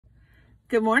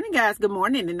Good morning, guys. Good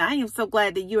morning. And I am so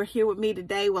glad that you're here with me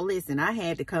today. Well, listen, I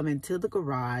had to come into the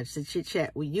garage to chit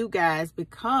chat with you guys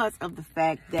because of the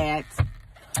fact that,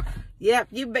 yep,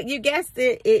 you guessed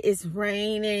it, it is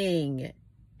raining.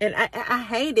 And I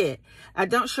hate it. I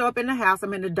don't show up in the house.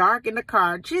 I'm in the dark in the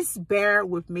car. Just bear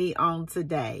with me on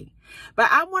today. But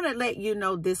I want to let you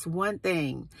know this one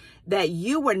thing, that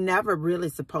you were never really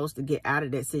supposed to get out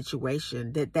of that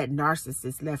situation that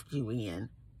narcissist left you in.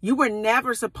 You were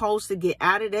never supposed to get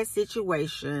out of that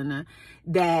situation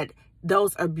that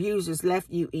those abusers left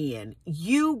you in.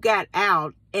 You got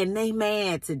out, and they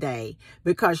mad today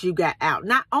because you got out.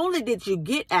 Not only did you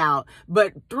get out,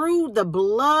 but through the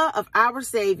blood of our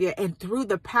Savior and through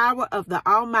the power of the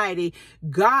Almighty,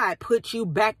 God put you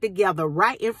back together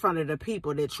right in front of the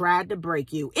people that tried to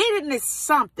break you. Isn't it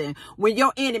something when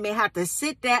your enemy have to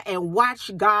sit there and watch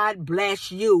God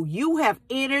bless you? You have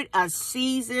entered a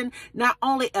season not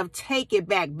only of take it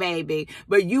back, baby,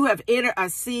 but you have entered a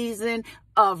season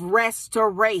of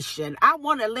restoration. I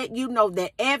want to let you know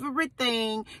that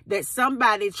everything that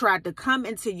somebody tried to come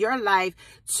into your life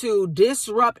to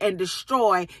disrupt and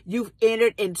destroy, you've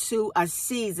entered into a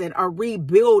season, a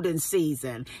rebuilding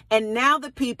season. And now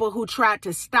the people who tried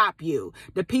to stop you,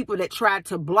 the people that tried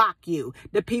to block you,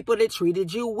 the people that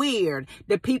treated you weird,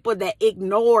 the people that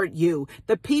ignored you,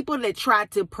 the people that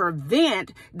tried to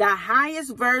prevent the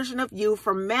highest version of you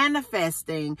from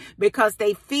manifesting because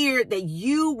they feared that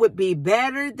you would be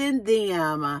better than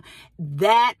them,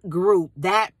 that group,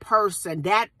 that person,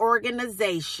 that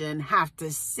organization have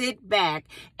to sit back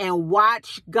and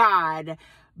watch God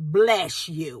bless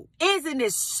you. Isn't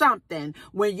it something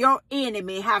when your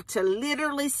enemy have to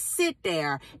literally sit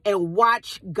there and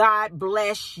watch God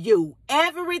bless you?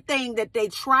 Everything that they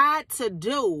tried to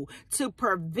do to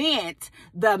prevent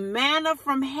the manna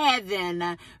from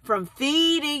heaven from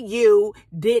feeding you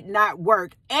did not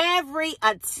work. Every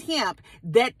attempt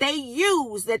that they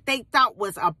used that they thought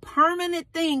was a permanent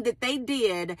thing that they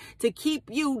did to keep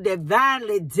you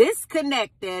divinely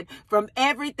disconnected from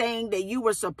everything that you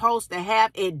were supposed to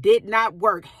have, it did not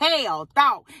work. Hell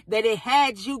thought that it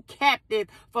had you captive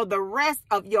for the rest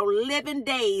of your living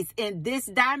days in this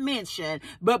dimension.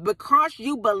 But because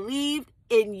you believed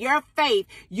in your faith,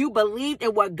 you believed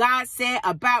in what God said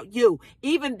about you,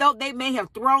 even though they may have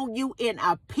thrown you in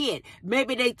a pit.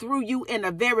 Maybe they threw you in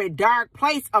a very dark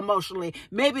place emotionally.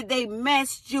 Maybe they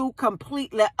messed you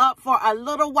completely up for a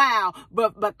little while.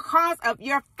 But because of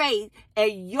your faith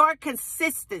and your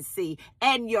consistency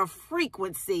and your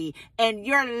frequency and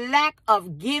your lack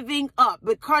of giving up,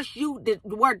 because you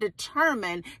were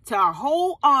determined to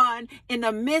hold on in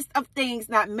the midst of things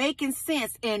not making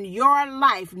sense in your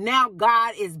life, now God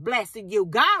is blessing you.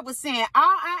 God was saying, all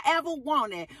I ever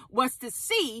wanted was to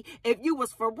see if you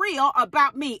was for real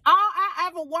about me. All I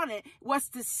ever wanted was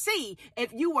to see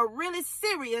if you were really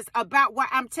serious about where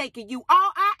I'm taking you.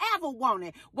 All I ever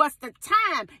wanted was the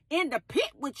time in the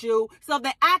pit with you so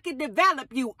that I could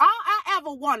develop you. All I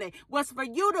ever wanted was for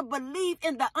you to believe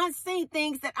in the unseen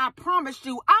things that I promised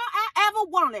you. All I ever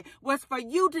wanted was for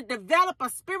you to develop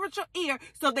a spiritual ear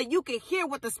so that you could hear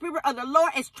what the Spirit of the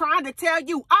Lord is trying to tell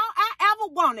you. All I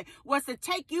ever wanted was to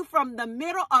take you from the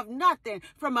middle of nothing,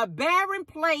 from a barren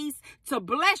place, to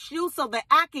bless you so that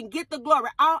I can get the glory.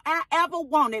 All I ever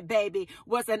wanted, baby,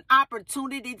 was an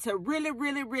opportunity to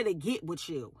really get with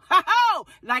you.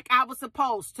 Like I was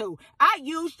supposed to. I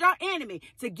used your enemy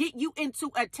to get you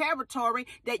into a territory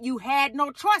that you had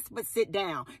no choice but sit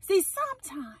down. See,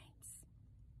 sometimes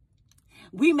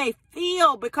we may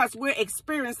feel, because we're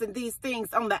experiencing these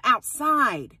things on the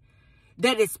outside,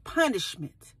 that it's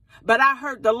punishment. But I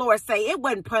heard the Lord say it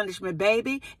wasn't punishment,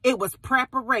 baby. It was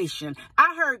preparation.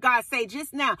 I heard God say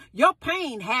just now, your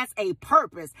pain has a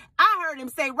purpose. I heard him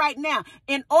say right now,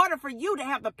 in order for you to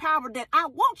have the power that I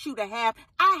want you to have,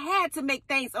 I had to make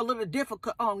things a little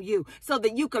difficult on you so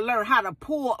that you can learn how to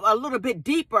pull a little bit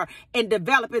deeper and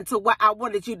develop into what I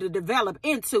wanted you to develop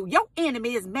into. Your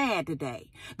enemy is mad today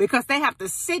because they have to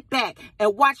sit back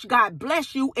and watch God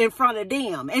bless you in front of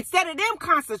them. Instead of them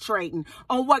concentrating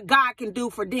on what God can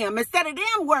do for them, instead of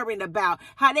them worrying about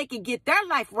how they can get their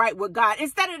life right with God,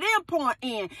 instead of them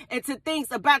pouring into things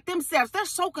about themselves, they're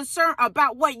so concerned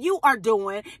about what you are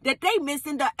doing that they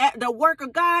missing the work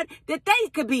of God that they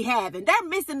could be having. They're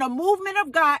missing the movement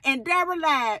of God in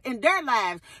their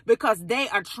lives because they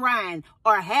are trying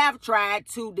or have tried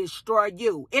to destroy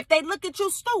you. If they look at you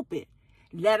stupid,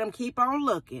 let them keep on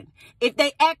looking. If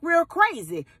they act real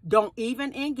crazy, don't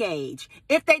even engage.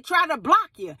 If they try to block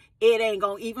you, it ain't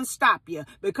gonna even stop you,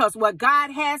 because what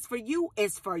God has for you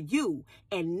is for you.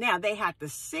 And now they have to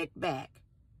sit back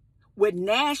with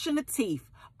gnashing of teeth,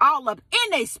 all up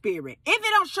in their spirit. If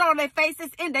it don't show on their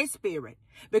faces, in their spirit.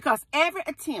 Because every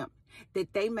attempt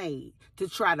that they made to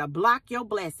try to block your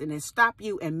blessing and stop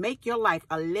you and make your life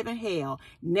a living hell,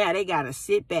 now they got to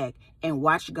sit back and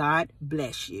watch God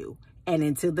bless you. And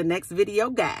until the next video,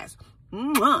 guys,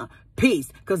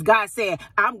 peace. Because God said,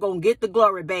 I'm going to get the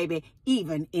glory, baby,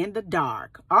 even in the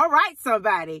dark. All right,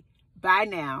 somebody. Bye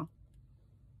now.